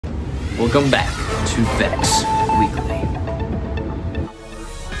Welcome back to Vex Weekly.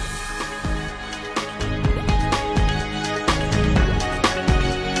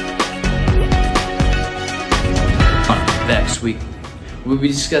 On Vex Weekly, we'll be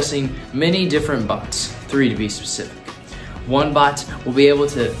discussing many different bots, 3 to be specific. One bot will be able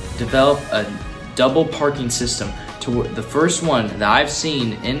to develop a double parking system to the first one that I've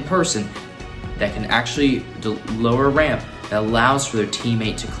seen in person that can actually lower a ramp that allows for their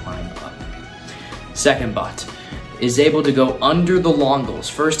teammate to climb up. Second bot is able to go under the long goals,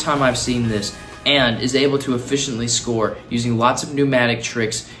 first time I've seen this, and is able to efficiently score using lots of pneumatic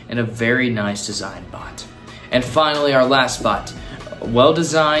tricks and a very nice designed bot. And finally, our last bot, well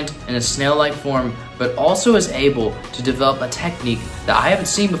designed in a snail-like form, but also is able to develop a technique that I haven't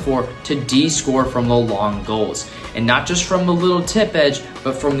seen before to de-score from the long goals. And not just from the little tip edge,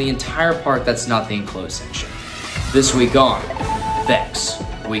 but from the entire part that's not the enclosed section. This week on Vex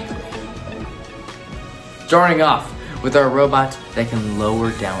Weekly. Starting off with our robot that can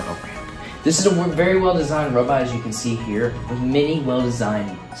lower down a ramp. This is a very well designed robot, as you can see here, with many well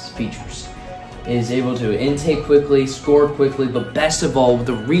designed features. It is able to intake quickly, score quickly, but best of all,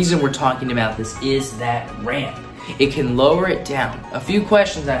 the reason we're talking about this is that ramp. It can lower it down. A few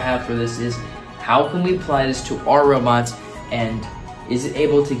questions I have for this is, how can we apply this to our robots, and is it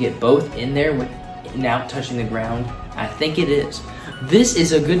able to get both in there without touching the ground? I think it is. This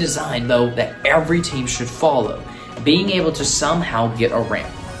is a good design though that every team should follow, being able to somehow get a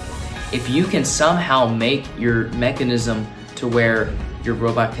ramp. If you can somehow make your mechanism to where your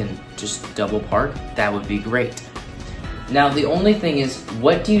robot can just double park, that would be great. Now the only thing is,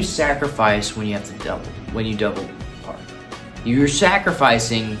 what do you sacrifice when you have to double park? You're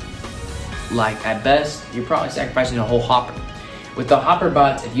sacrificing, like at best, you're probably sacrificing a whole hopper. With the hopper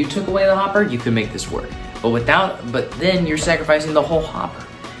bots, if you took away the hopper, you could make this work. But then you're sacrificing the whole hopper.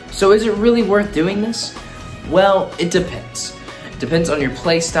 So is it really worth doing this? Well, it depends. It depends on your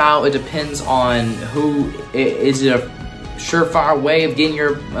play style. It depends on is it a surefire way of getting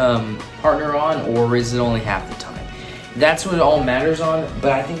your partner on, or is it only half the time? That's what it all matters on,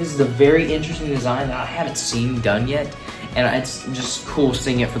 but I think this is a very interesting design that I haven't seen done yet, and it's just cool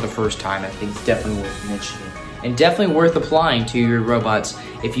seeing it for the first time. I think it's definitely worth mentioning, and definitely worth applying to your robots.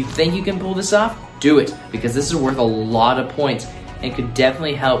 If you think you can pull this off, do it, because this is worth a lot of points, and could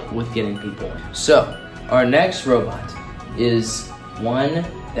definitely help with getting people in. So, our next robot is one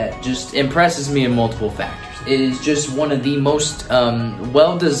that just impresses me in multiple factors. It is just one of the most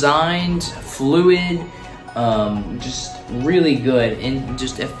well-designed, fluid, just really good and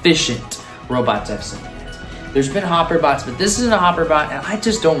just efficient robots I've seen yet. There's been hopper bots, but this isn't a hopper bot, and I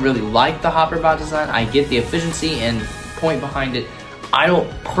just don't really like the hopper bot design. I get the efficiency and point behind it. I don't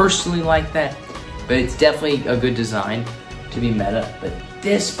personally like that, but it's definitely a good design to be meta. But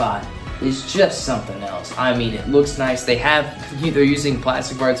this bot is just something else. I mean, it looks nice. They're using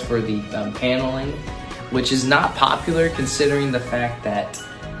plastic parts for the paneling, which is not popular considering the fact that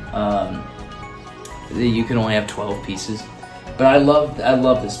you can only have 12 pieces. But I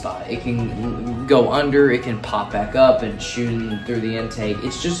love this bot. It can go under, it can pop back up and shoot through the intake.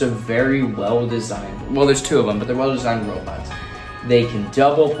 It's just a very well designed, well, there's 2 of them, but they're well designed robots. They can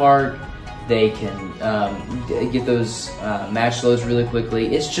double park, they can get those match loads really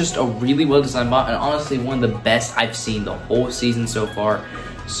quickly. It's just a really well designed bot, and honestly one of the best I've seen the whole season so far.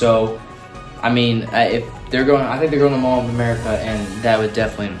 So I mean, if they're going, I think they're going to Mall of America, and that would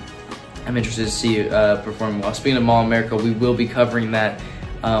definitely, I'm interested to see you perform well. Speaking of Mall of America, we will be covering that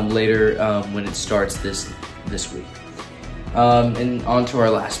later when it starts this week. And on to our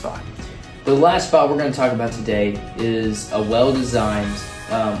last bot. The last bot we're going to talk about today is a well-designed,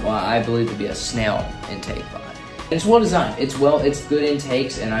 well, I believe to be a snail intake bot. And it's well-designed. It's good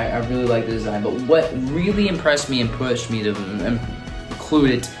intakes, and I really like the design. But what really impressed me and pushed me to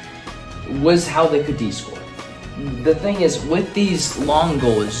include it was how they could de-score. The thing is, with these long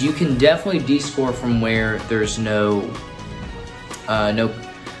goals, you can definitely de-score from where there's no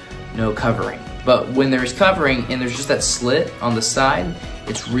covering. But when there's covering and there's just that slit on the side,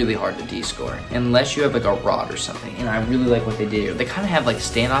 it's really hard to de-score unless you have like a rod or something. And I really like what they did here. They kind of have like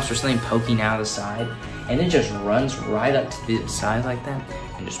standoffs or something poking out of the side, and it just runs right up to the side like that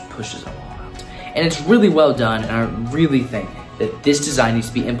and just pushes them all out. And it's really well done, and I really think that this design needs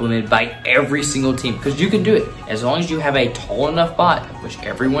to be implemented by every single team, because you can do it as long as you have a tall enough bot, which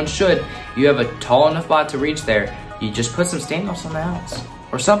everyone should. You have a tall enough bot to reach there. You just put some standoffs on the outs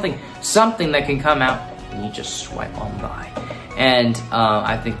or something that can come out, and you just swipe on by. And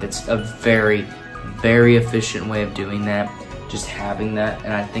I think that's a very, very efficient way of doing that. Just having that,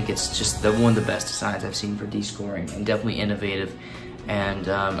 and I think it's just one of the best designs I've seen for de-scoring, and definitely innovative. And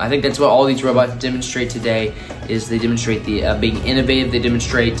I think that's what all these robots demonstrate today. Is they demonstrate the being innovative. They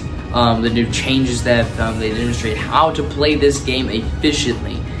demonstrate the new changes that have come. They demonstrate how to play this game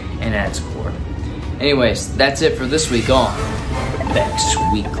efficiently and at its core. Anyways, that's it for this week on Bex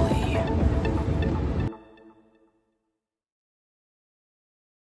Weekly.